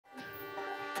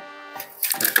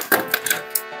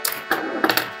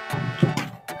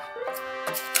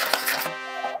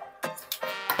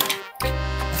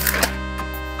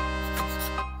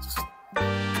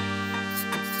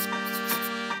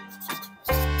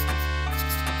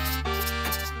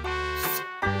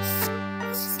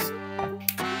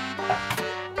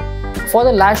for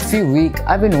the last few weeks,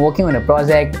 I've been working on a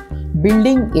project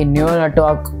building a neural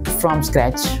network from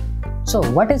scratch. So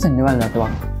what is a neural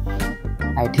network?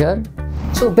 Right here.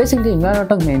 So basically, neural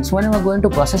network means when we're going to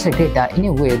process a data in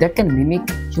a way that can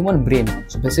mimic human brain.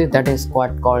 So basically, that is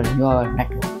what called neural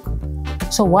network.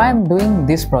 So why I'm doing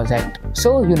this project?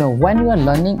 So when you are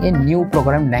learning a new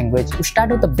programming language, you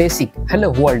start with the basic hello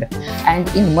world, and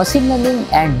in machine learning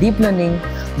and deep learning,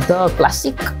 the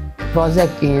classic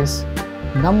project is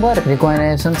number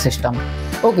recognition system.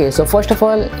 Okay, so first of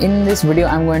all, in this video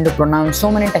I'm going to pronounce so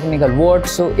many technical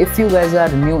words, so if you guys are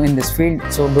new in this field,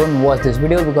 so don't watch this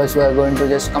video because you are going to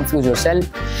just confuse yourself.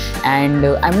 And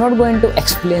I'm not going to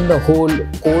explain the whole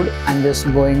code, I'm just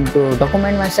going to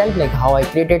document myself, like how I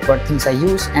created, what things I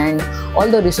use, and all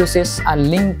the resources are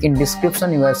linked in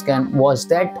description. You guys can watch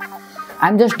that.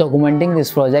 I'm just documenting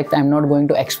this project, I'm not going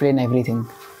to explain everything.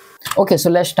 Okay, so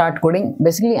let's start coding.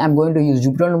 Basically, I'm going to use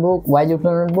Jupyter Notebook. Why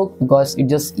Jupyter Notebook? Because it's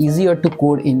just easier to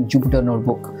code in Jupyter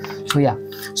Notebook. So yeah,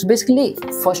 so basically,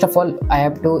 first of all, I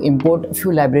have to import a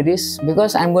few libraries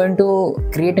because I'm going to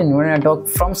create a neural network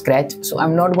from scratch. So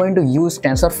I'm not going to use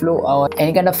TensorFlow or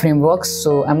any kind of frameworks.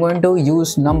 So I'm going to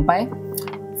use NumPy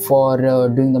for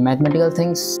doing the mathematical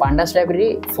things, Pandas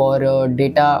library for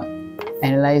data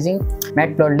analyzing,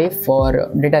 Matplotlib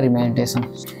for data representation.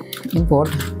 Import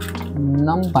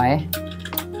NumPy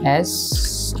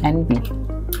as NP,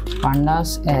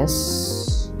 Pandas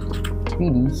as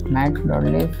PD,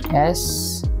 Matplotlib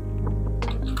as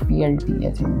PLT,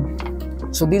 I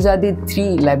think. So these are the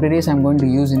three libraries I'm going to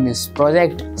use in this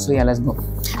project. So yeah, let's go.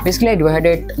 Basically, I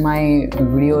divided my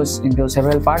videos into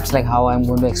several parts, like how I'm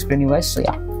going to explain you guys. So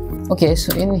yeah. Okay,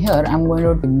 so in here I'm going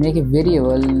to make a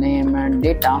variable name and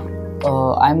data.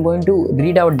 I'm going to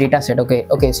read out dataset.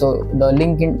 Okay, so the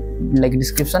link in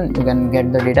description, you can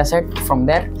get the dataset from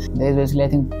there. There's basically I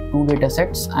think two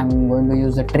datasets. I'm going to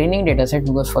use the training dataset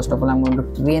because first of all I'm going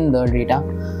to train the data.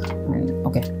 And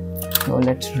okay, so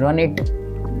let's run it,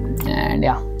 and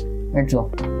yeah, let's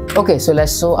go. Okay, so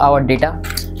let's show our data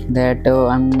that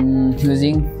I'm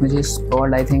using, which is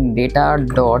called I think data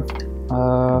dot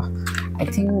I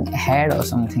think head or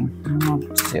something, I'm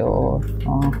not sure.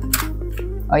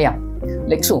 Oh yeah,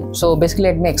 like so basically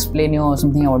let me explain you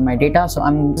something about my data. So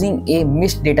I'm using a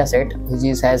MNIST dataset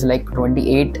which has like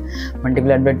 28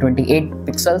 multiplied by 28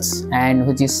 pixels, and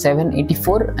which is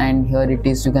 784, and here it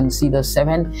is, you can see the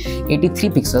 783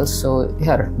 pixels. So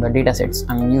here the datasets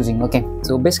I'm using. Okay,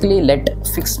 so basically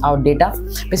let's fix our data.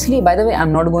 Basically, by the way,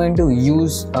 I'm not going to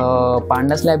use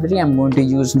Pandas library, I'm going to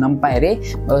use NumPy array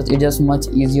because it's just much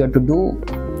easier to do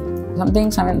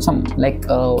some like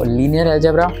linear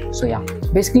algebra. So yeah,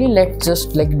 basically let's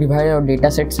just divide our data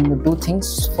sets into two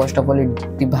things. First of all,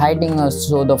 dividing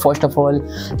so the first of all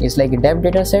is like a dev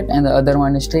data set and the other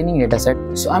one is training data set.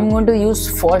 So I'm going to use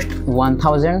first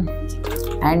 1000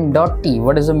 and .t.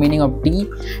 What is the meaning of t?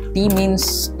 T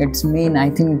means I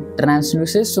think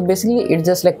translucent. So basically it's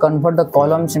just like convert the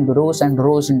columns into rows and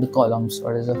rows into columns.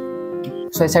 What is the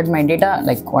So I set my data,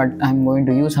 like what I'm going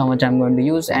to use, how much I'm going to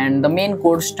use, and the main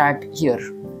code start here.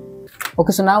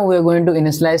 Okay, so now we're going to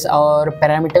initialize our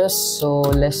parameters. So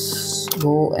let's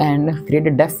go and create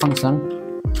a def function.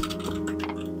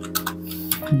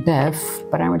 Def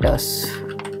parameters.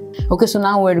 Okay, so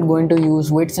now we're going to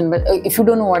use weights and bias. If you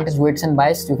don't know what is weights and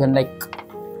bias, you can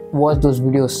watch those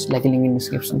videos, link in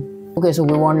description. Okay, so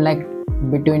we want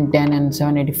between 10 and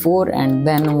 784, and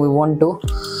then we want to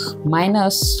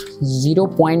minus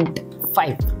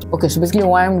 0.5. Okay, so basically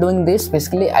why I'm doing this,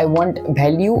 basically I want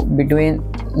value between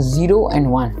 0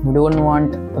 and 1. We don't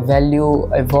want a value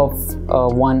above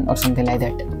 1 or something like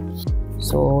that.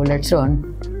 So let's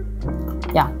run.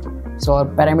 Yeah, so our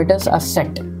parameters are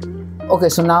set. Okay,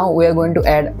 so now we are going to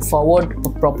add forward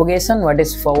propagation. What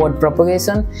is forward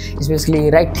propagation? It's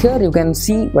basically right here, you can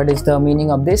see what is the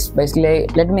meaning of this. Basically,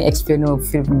 let me explain you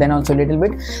then also a little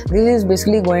bit. This is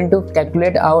basically going to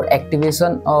calculate our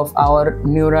activation of our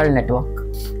neural network.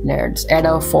 Let's add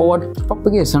a forward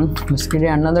propagation. Let's create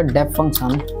another def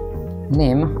function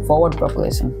name forward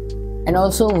propagation. And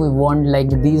also we want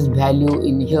these value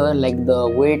in here, like the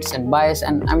weights and bias,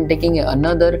 and I'm taking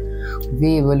another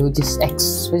variable which is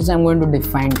x, which I'm going to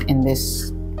define in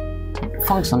this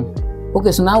function.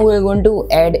 Okay, so now we're going to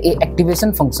add a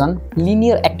activation function,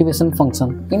 linear activation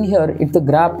function. In here, if the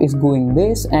graph is going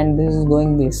this and this is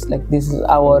going this, like this is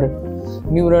our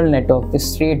neural network,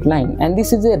 this straight line, and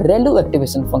this is a ReLU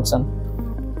activation function.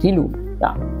 ReLU,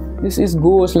 yeah, this is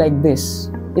goes like this.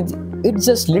 It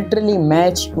just literally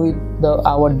match with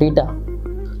our data,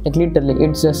 literally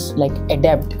it's just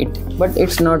adapt it, but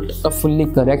it's not a fully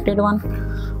corrected one.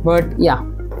 But yeah,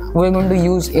 we're going to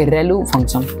use a relu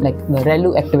function, like the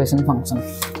relu activation function.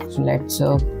 So let's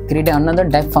create another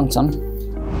def function.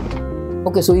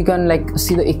 Okay, so you can like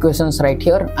see the equations right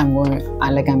here.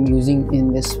 I'm using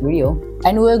in this video,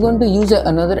 and we're going to use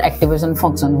another activation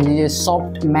function, which is a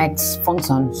softmax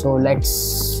function. So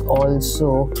let's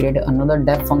also create another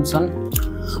def function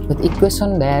with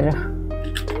equation there,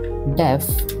 def,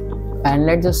 and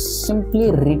let's just simply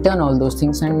return all those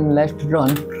things and let's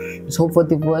run. Let's hope for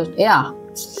the worst. Yeah,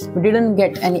 we didn't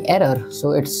get any error,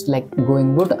 so it's like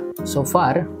going good so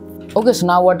far. Okay, so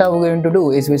now what are we going to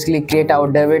do is basically create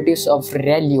our derivatives of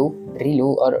relu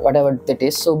or whatever that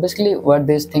is. So basically what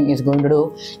this thing is going to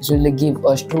do is really give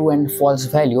us true and false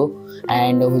value,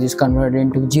 and which is converted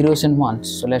into zeros and ones.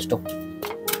 So let's do.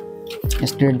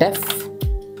 Let's do def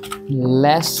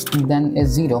less than a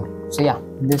 0. So yeah,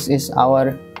 this is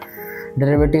our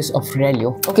derivatives of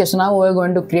relu. Okay, so now we're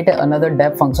going to create another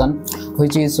def function,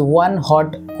 which is one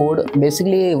hot code.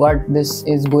 Basically what this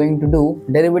is going to do,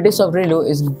 derivatives of relu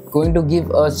is going to give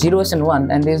us zeros and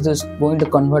 1, and this is going to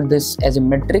convert this as a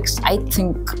matrix. I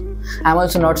think, I'm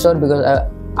also not sure because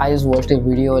I just watched a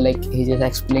video, like he just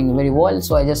explained very well,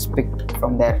 so I just picked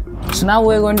from there. So now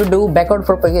we're going to do backward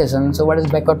propagation. So what is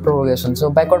backward propagation? So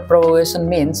backward propagation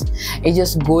means it's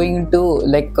just going to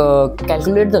like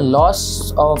calculate the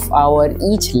loss of our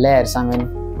each layers.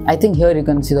 I think here you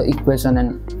can see the equation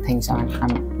and things I'm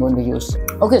going to use.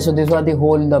 Okay, so this was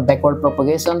the backward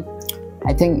propagation.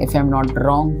 I think if I'm not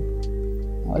wrong,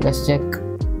 let's check.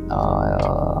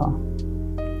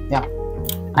 Yeah,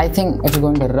 I think it's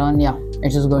going to run. Yeah,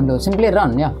 it's just going to simply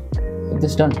run. Yeah,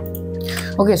 this done.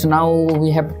 Okay, so now we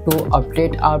have to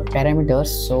update our parameters.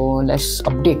 So let's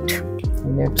update.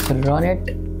 Let's run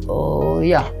it. Oh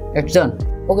yeah, it's done.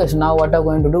 Okay, so now what I'm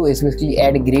going to do is basically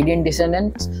add gradient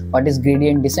descendants. What is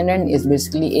gradient descendant? Is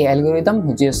basically a algorithm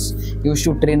which is used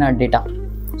to train our data.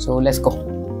 So let's go.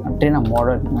 Train a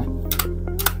model.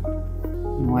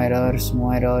 No errors, no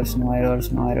errors, no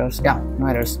errors, no errors. Yeah, no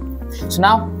errors. So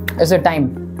now is the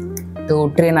time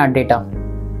to train our data.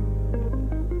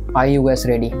 Are you guys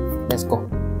ready? Let's go.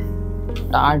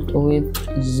 Start with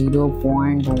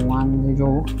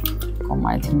 0.10,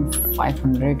 I think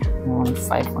 500, on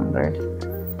 500,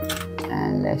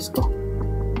 and let's go.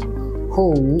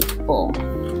 Oh,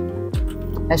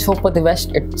 let's hope for the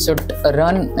best. It should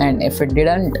run, and if it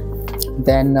didn't,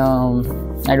 then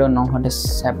I don't know what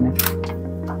is happening.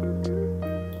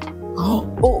 Oh,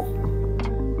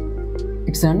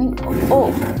 it's running.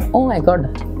 Oh my god.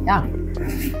 Yeah,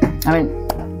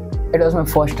 it was my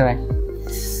first try.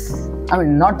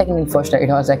 Not technically first try, it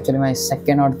was actually my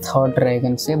second or third try, you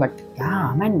can say, but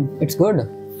yeah, man, it's good.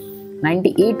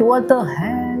 98, what the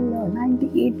hell?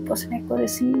 98%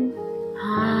 accuracy.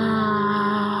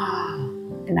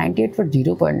 98 for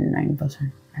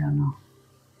 0.9%. I don't know.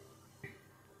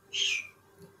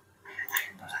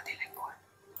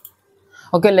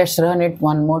 Okay, let's run it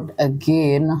one more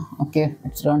again. Okay,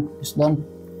 it's done. It's done.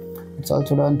 It's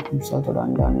also done. It's also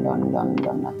done. Done.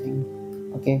 Nothing.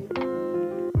 Okay.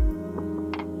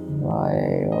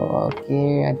 Why?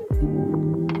 Okay. I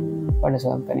think. What is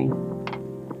happening?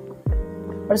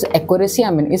 What is the accuracy?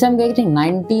 Is I'm getting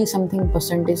 90 something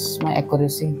 % is my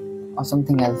accuracy or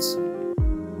something else?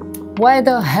 Why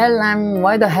the hell I'm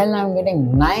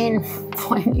getting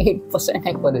 9.8%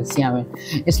 accuracy?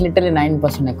 It's literally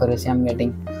 9% accuracy I'm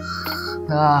getting.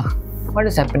 What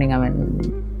is happening?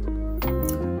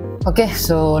 Okay,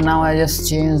 so now I just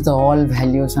changed the all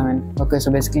values. Okay, so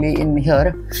basically in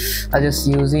here I just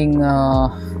using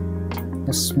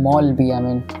the small b. I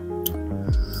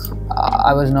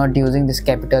was not using this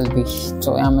capital B.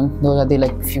 So those are the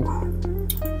like few.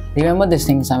 Remember these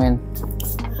things.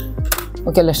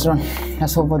 Okay, let's run.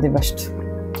 Let's hope for the best.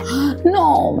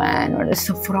 No, man, what is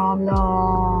the problem?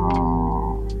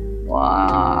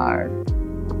 What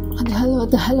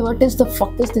the hell? What is the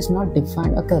fuck is this not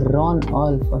defined? Okay, run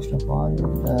all first of all.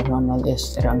 Run all,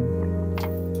 yes, run.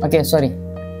 Okay, sorry.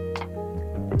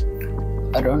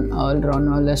 Run all.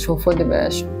 Let's hope for the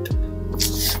best.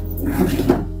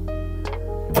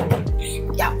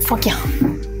 Yeah, fuck yeah.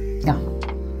 Yeah.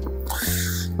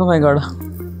 Oh my god.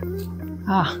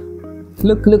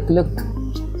 Look.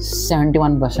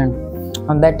 71%.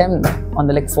 On that time, on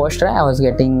the first try, I was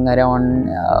getting around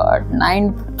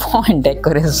 9 point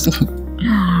accuracy.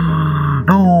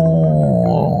 No.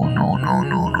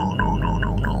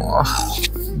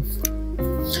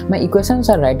 My equations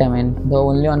are right. The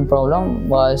only one problem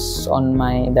was on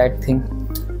my that thing.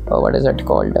 What is that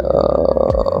called?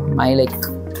 My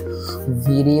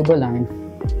variable. I'm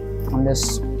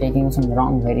just taking some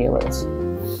wrong variables.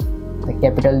 The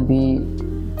capital B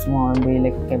small b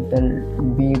like capital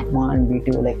B1 B2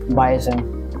 like bison.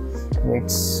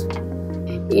 It's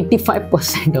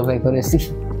 85% of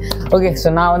accuracy. Okay, so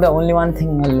now the only one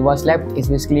thing was left is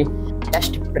basically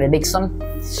test prediction,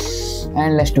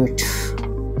 and let's do it.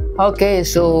 Okay,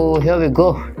 so here we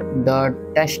go, the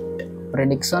test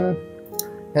prediction.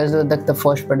 Here's the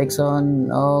first prediction.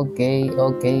 Okay.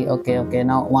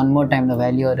 Now one more time the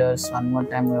value errors. One more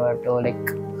time we have to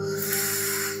like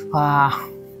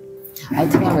I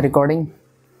think I'm recording.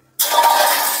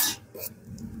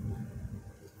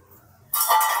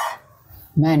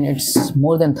 Man, it's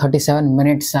more than 37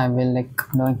 minutes I will like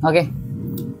doing. Okay,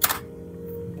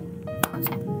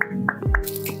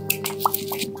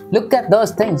 look at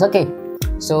those things. Okay,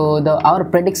 so our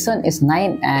prediction is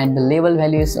 9 and the label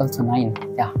value is also 9.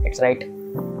 Yeah, it's right.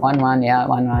 1 1, yeah,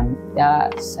 1 1, yeah,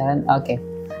 7. Okay,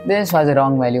 this was a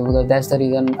wrong value because that's the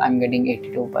reason I'm getting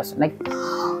 82%. Like,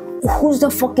 who's the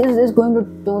fuck is this going to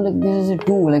do? Like, this is a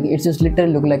 2. Like, it's just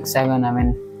literally look like 7. I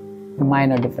mean,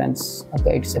 minor difference.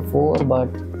 Okay, it's a 4, but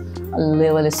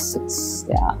level is 6.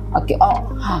 Yeah. Okay.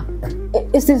 Oh,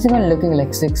 is this even looking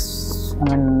like 6? I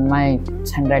mean, my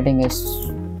handwriting is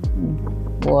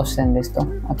worse than this though.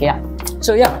 Okay, yeah.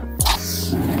 So yeah,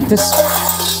 this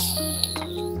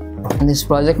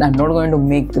project I'm not going to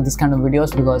make this kind of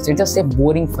videos because it's just a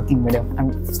boring fucking video.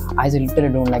 I literally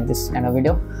don't like this kind of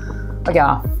video. Okay,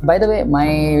 by the way,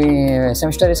 my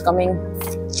semester is coming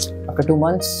after 2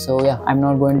 months, so yeah, I'm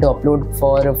not going to upload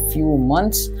for a few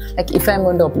months. Like, if I'm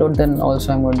going to upload, then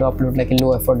also I'm going to upload like a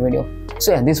low effort video.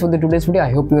 So yeah, this was the today's video.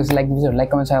 I hope you guys like this video. Like,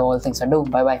 comment, share, all things I do.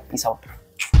 Bye bye, peace out.